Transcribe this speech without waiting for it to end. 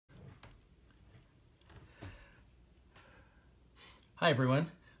Hi everyone,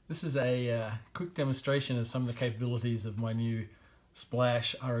 this is a quick demonstration of some of the capabilities of my new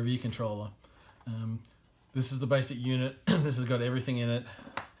Splash ROV controller. This is the basic unit. This has got everything in it.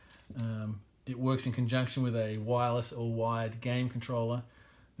 It works in conjunction with a wireless or wired game controller.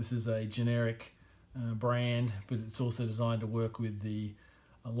 This is a generic brand, but it's also designed to work with the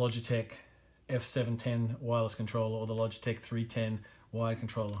Logitech F710 wireless controller or the Logitech 310 wired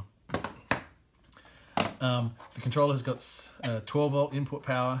controller. The controller has got 12 volt input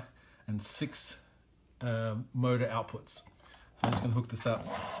power and 6 motor outputs. So I'm just going to hook this up.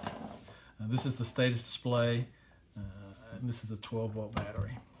 This is the status display, and this is a 12 volt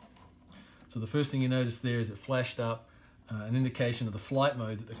battery. So the first thing you notice there is it flashed up an indication of the flight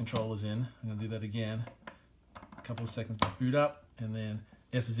mode that the controller's in. I'm going to do that again. A couple of seconds to boot up, and then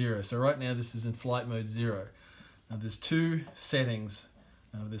F0. So right now this is in flight mode 0. There's two settings.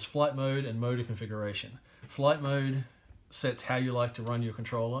 There's flight mode and motor configuration. Flight mode sets how you like to run your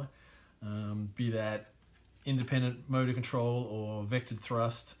controller, be that independent motor control or vectored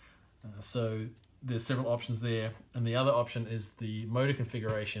thrust. So there's several options there. And the other option is the motor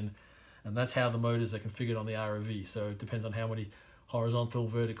configuration, and that's how the motors are configured on the ROV. So it depends on how many horizontal,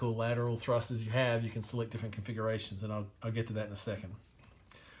 vertical, lateral thrusters you have. You can select different configurations, and I'll get to that in a second.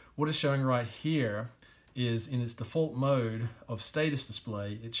 What it's showing right here is in its default mode of status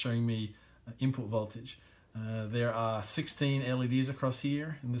display, it's showing me input voltage. There are 16 LEDs across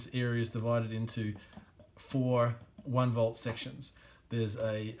here, and this area is divided into 4 1-volt sections. There's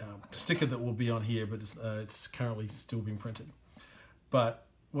a sticker that will be on here, but it's currently still being printed. But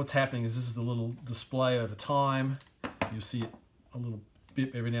what's happening is this is the little display over time. You'll see it a little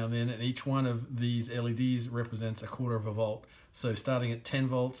bip every now and then, and each one of these LEDs represents 1/4 of a volt. So starting at 10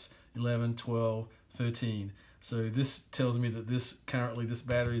 volts, 11, 12, 13. So this tells me that this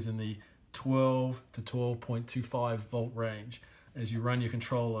battery is in the 12 to 12.25 volt range. As you run your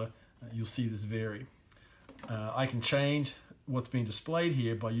controller, you'll see this vary. I can change what's being displayed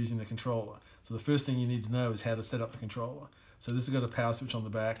here by using the controller. So the first thing you need to know is how to set up the controller. So this has got a power switch on the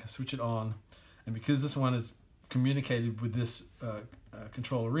back. Switch it on, and because this one is communicated with this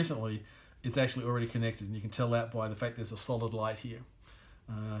controller recently, it's actually already connected, and you can tell that by the fact there's a solid light here.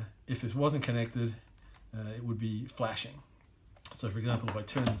 If it wasn't connected, it would be flashing. So for example, if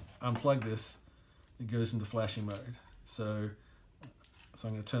I unplug this, it goes into flashing mode. So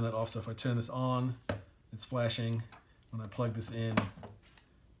I'm going to turn that off. So if I turn this on, it's flashing. When I plug this in,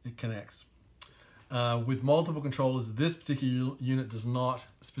 it connects. With multiple controllers, this particular unit does not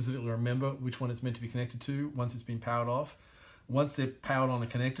specifically remember which one it's meant to be connected to once it's been powered off. Once they're powered on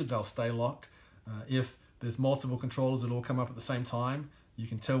and connected, they'll stay locked. If there's multiple controllers that all come up at the same time, you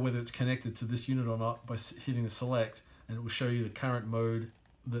can tell whether it's connected to this unit or not by hitting the select, and it will show you the current mode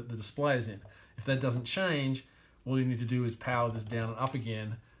that the display is in. If that doesn't change, all you need to do is power this down and up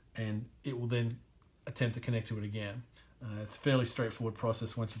again, and it will then attempt to connect to it again. It's a fairly straightforward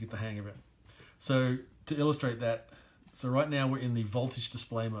process once you get the hang of it. So to illustrate that, so right now we're in the voltage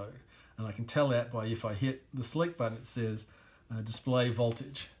display mode, and I can tell that by if I hit the select button, it says display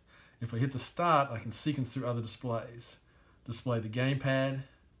voltage. If I hit the start, I can sequence through other displays. Display the gamepad,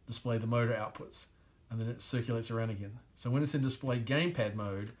 display the motor outputs, and then it circulates around again. So when it's in display gamepad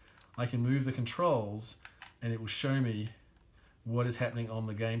mode, I can move the controls and it will show me what is happening on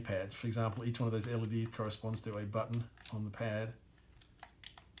the gamepad. For example, each one of those LEDs corresponds to a button on the pad.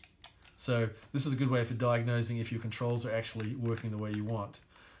 So this is a good way for diagnosing if your controls are actually working the way you want.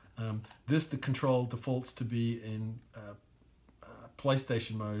 The control defaults to be in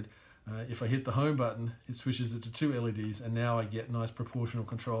PlayStation mode. If I hit the home button, it switches it to 2 LEDs, and now I get nice proportional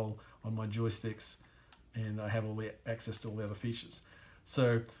control on my joysticks, and I have all the access to all the other features.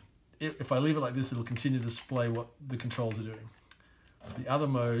 So if I leave it like this, it'll continue to display what the controls are doing. The other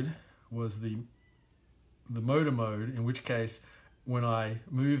mode was the motor mode, in which case when I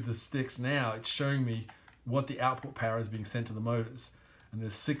move the sticks now, it's showing me what the output power is being sent to the motors. And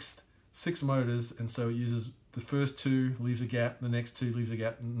there's six motors, and so it uses the first 2, leaves a gap, the next 2 leaves a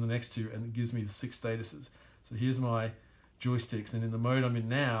gap, and the next 2, and it gives me the 6 statuses. So here's my joysticks, and in the mode I'm in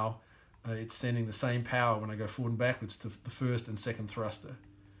now, it's sending the same power when I go forward and backwards to the first and second thruster.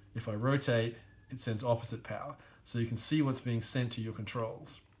 If I rotate, it sends opposite power. So you can see what's being sent to your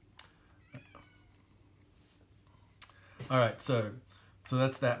controls. Alright, so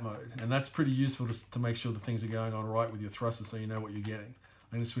that's that mode, and that's pretty useful to make sure that things are going on right with your thrusters so you know what you're getting.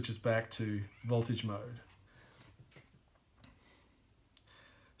 I'm going to switch this back to voltage mode.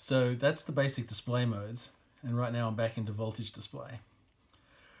 So that's the basic display modes, and right now I'm back into voltage display.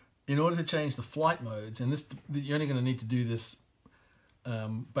 In order to change the flight modes, and you're only going to need to do this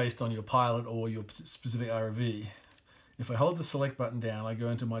based on your pilot or your specific ROV. if I hold the select button down, I go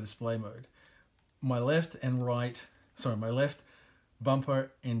into my display mode. My left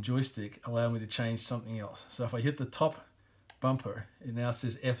bumper and joystick allow me to change something else. So if I hit the top bumper, it now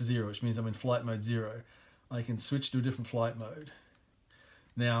says F0, which means I'm in flight mode 0. I can switch to a different flight mode.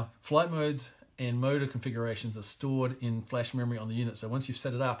 Now, flight modes and motor configurations are stored in flash memory on the unit. So once you've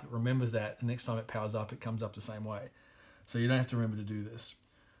set it up, it remembers that, and next time it powers up, it comes up the same way. So you don't have to remember to do this.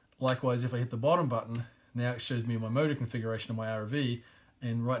 Likewise, if I hit the bottom button, now it shows me my motor configuration of my ROV,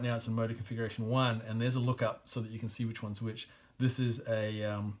 and right now it's in motor configuration 1, and there's a lookup so that you can see which one's which. This is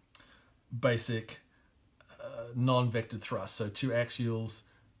a basic non-vectored thrust, so 2 axials,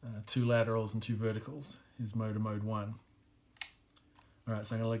 2 laterals, and 2 verticals is motor mode 1. All right,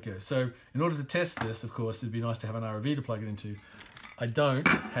 so I'm going to let go. So in order to test this, of course, it'd be nice to have an ROV to plug it into. I don't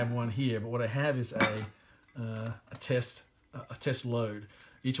have one here, but what I have is a test load.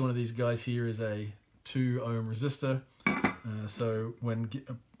 Each one of these guys here is a 2 ohm resistor. So when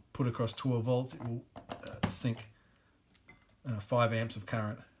put across 12 volts, it will sink 5 amps of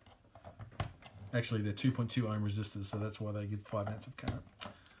current. Actually, they're 2.2 ohm resistors, so that's why they give 5 amps of current.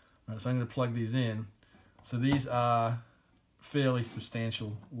 All right, so I'm going to plug these in. So these are fairly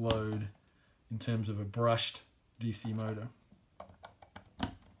substantial load in terms of a brushed DC motor. All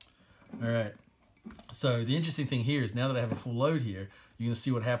right, so the interesting thing here is now that I have a full load here, you're going to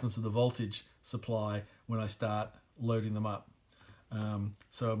see what happens to the voltage supply when I start loading them up.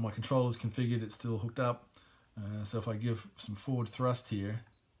 So my controller is configured, it's still hooked up. So if I give some forward thrust here,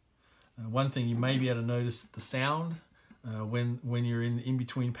 one thing you may be able to notice the sound when you're in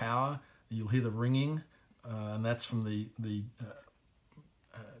between power, you'll hear the ringing, and that's from the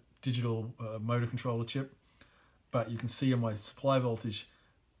digital motor controller chip. But you can see on my supply voltage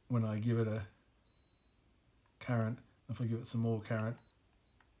when I give it a current, if I give it some more current,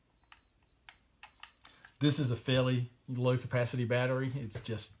 this is a fairly low capacity battery. It's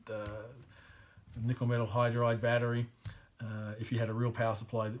just a nickel metal hydride battery. If you had a real power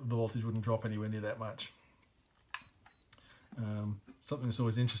supply, the voltage wouldn't drop anywhere near that much. Something that's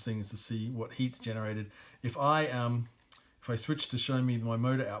always interesting is to see what heat's generated. If I switch to show me my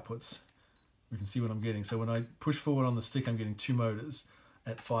motor outputs, we can see what I'm getting. So when I push forward on the stick, I'm getting 2 motors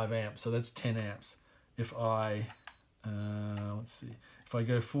at 5 amps. So that's 10 amps. If I let's see, if I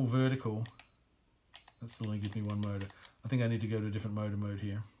go full vertical, that's still only give me 1 motor. I think I need to go to a different motor mode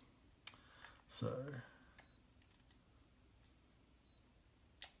here. So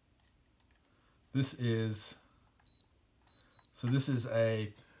this is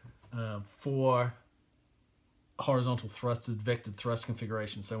a 4 horizontal thrusted vectored thrust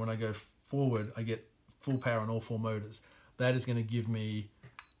configuration. So when I go forward, I get full power on all 4 motors. That is going to give me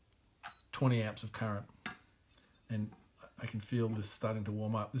 20 amps of current, and I can feel this starting to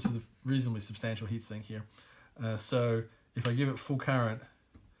warm up. This is a reasonably substantial heat sink here. So if I give it full current,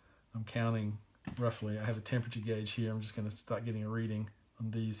 I'm counting roughly. I have a temperature gauge here. I'm just going to start getting a reading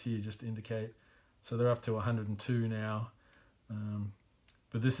on these here just to indicate. So they're up to 102 now.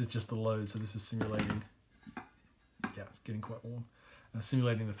 But this is just the load, so this is simulating. Yeah, it's getting quite warm.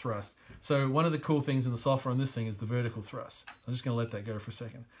 Simulating the thrust. So one of the cool things in the software on this thing is the vertical thrust. I'm just going to let that go for a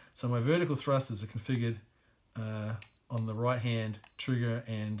second. So my vertical thrusters are configured on the right hand trigger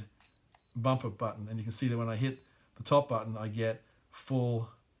and bumper button, and you can see that when I hit the top button I get full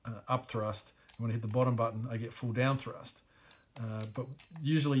up thrust, and when I hit the bottom button I get full down thrust. But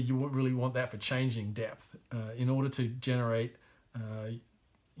usually you won't really want that for changing depth. In order to generate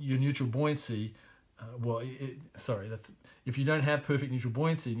your neutral buoyancy, if you don't have perfect neutral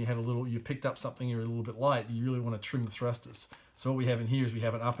buoyancy and you picked up something, you're a little bit light, you really want to trim the thrusters. So what we have in here is we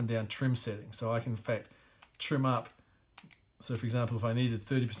have an up and down trim setting. So I can in fact trim up. So for example, if I needed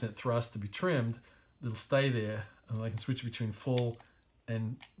 30% thrust to be trimmed, it'll stay there, and I can switch between full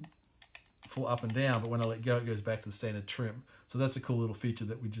up and down, but when I let go it goes back to the standard trim. So that's a cool little feature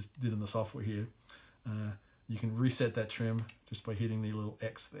that we just did in the software here. You can reset that trim just by hitting the little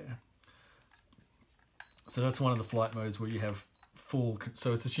X there. So that's one of the flight modes where you have full,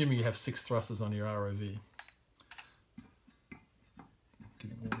 so it's assuming you have 6 thrusters on your ROV.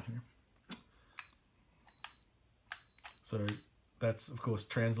 Getting warm here. So that's of course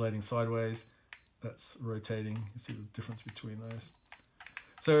translating sideways, that's rotating. You see the difference between those.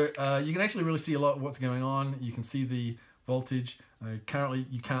 So you can actually really see a lot of what's going on. You can see the voltage. Currently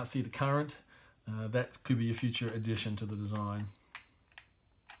you can't see the current. That could be a future addition to the design.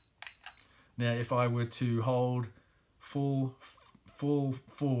 Now if I were to hold full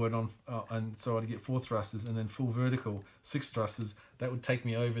forward on, and so I'd get 4 thrusters, and then full vertical 6 thrusters, that would take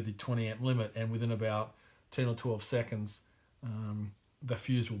me over the 20 amp limit, and within about 10 or 12 seconds the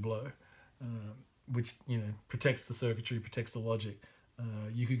fuse will blow. which protects the circuitry, protects the logic.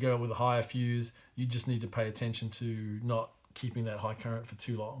 You could go with a higher fuse. You just need to pay attention to not keeping that high current for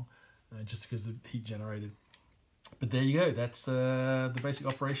too long, just because of heat generated. But there you go. That's the basic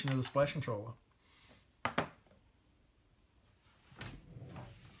operation of the splash controller.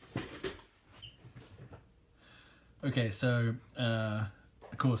 Okay, so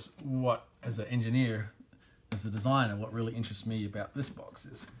of course, as an engineer, as a designer, what really interests me about this box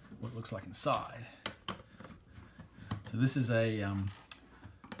is what it looks like inside. So this is a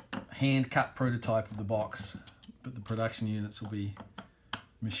hand-cut prototype of the box, but the production units will be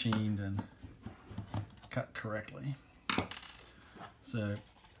machined and cut correctly. So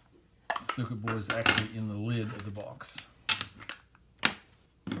the circuit board is actually in the lid of the box.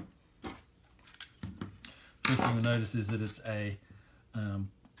 First thing you'll notice is that it's a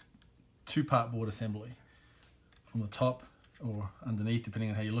two-part board assembly. On the top or underneath, depending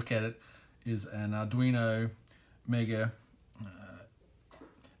on how you look at it, is an Arduino Mega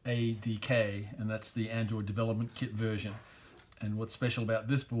ADK, and that's the Android Development Kit version. And what's special about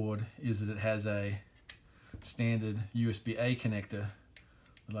this board is that it has a standard USB-A connector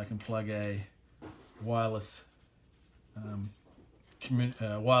that I can plug a wireless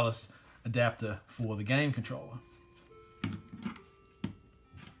wireless adapter for the game controller.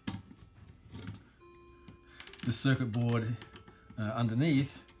 This circuit board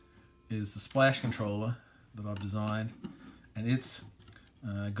underneath is the splash controller that I've designed, and it's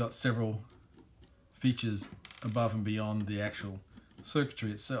got several features above and beyond the actual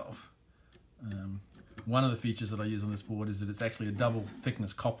circuitry itself. One of the features that I use on this board is that it's actually a double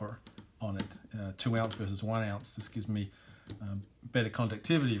thickness copper on it, 2 ounce versus 1 ounce. This gives me better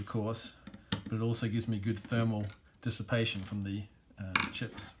conductivity, of course, but it also gives me good thermal dissipation from the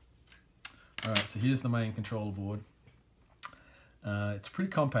chips. Alright, so here's the main controller board. It's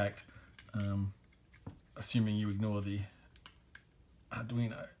pretty compact, assuming you ignore the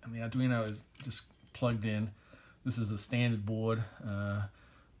Arduino. And the Arduino is just plugged in. This is a standard board.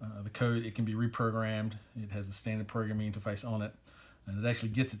 The code, it can be reprogrammed. It has a standard programming interface on it, and it actually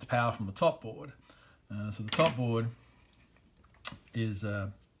gets its power from the top board. So the top board has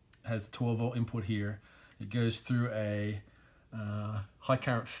a 12-volt input here. It goes through a high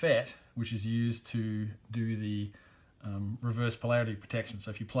current FET, which is used to do the reverse polarity protection. So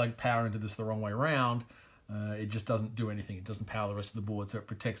if you plug power into this the wrong way around, it just doesn't do anything. It doesn't power the rest of the board, so it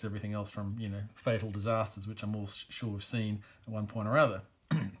protects everything else from fatal disasters, which I'm all sure we've seen at one point or other.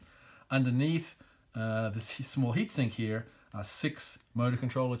 Underneath this small heatsink here are 6 motor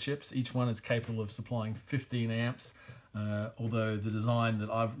controller chips. Each one is capable of supplying 15 amps. Although the design that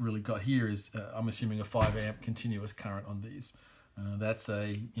I've really got here is, I'm assuming, a 5 amp continuous current on these. That's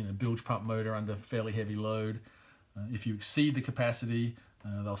a bilge pump motor under fairly heavy load. If you exceed the capacity,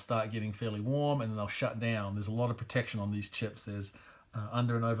 they'll start getting fairly warm and then they'll shut down. There's a lot of protection on these chips. There's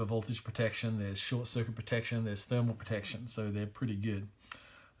under and over voltage protection, there's short circuit protection, there's thermal protection, so they're pretty good.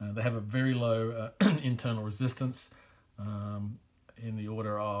 They have a very low internal resistance, in the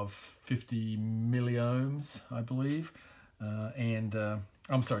order of 50 milliohms, I believe,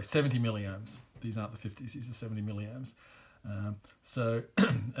 I'm sorry, 70 milliohms. These aren't the 50s, these are 70 milliohms. So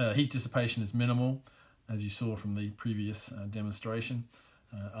heat dissipation is minimal, as you saw from the previous demonstration.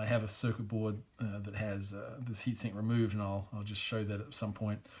 I have a circuit board that has this heatsink removed, and I'll just show that at some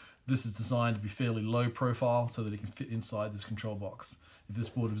point. This is designed to be fairly low profile so that it can fit inside this control box. If this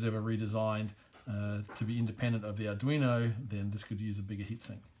board was ever redesigned to be independent of the Arduino, then this could use a bigger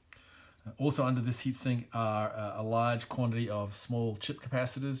heatsink. Also under this heatsink are a large quantity of small chip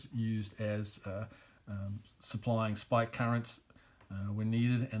capacitors used as supplying spike currents when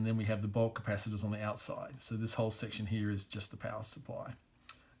needed, and then we have the bulk capacitors on the outside. So this whole section here is just the power supply,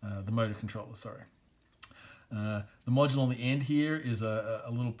 the motor controller, sorry. The module on the end here is a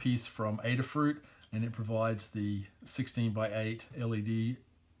little piece from Adafruit, and it provides the 16:8 LED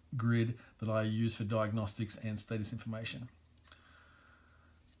grid that I use for diagnostics and status information.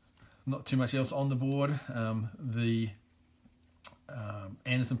 Not too much else on the board. The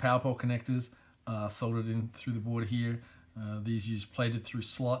Anderson power pole connectors are soldered in through the board here. These use plated through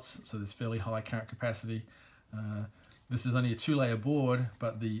slots, so there's fairly high current capacity. This is only a 2-layer board,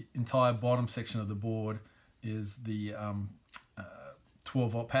 but the entire bottom section of the board is the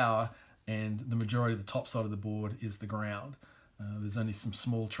 12-volt power, and the majority of the top side of the board is the ground. There's only some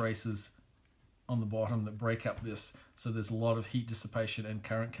small traces on the bottom that break up this, so there's a lot of heat dissipation and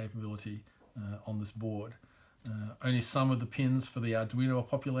current capability on this board. Only some of the pins for the Arduino are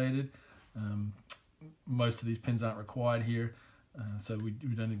populated. Most of these pins aren't required here, so we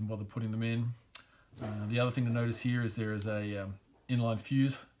don't even bother putting them in. The other thing to notice here is there is a inline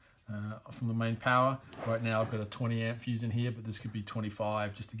fuse from the main power. Right now I've got a 20 amp fuse in here, but this could be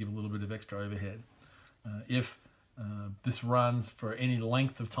 25 just to give a little bit of extra overhead. If this runs for any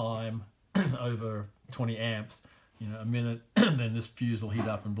length of time over 20 amps, you know, a minute, then this fuse will heat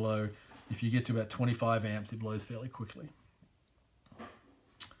up and blow. If you get to about 25 amps, it blows fairly quickly.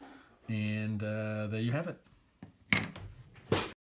 And there you have it.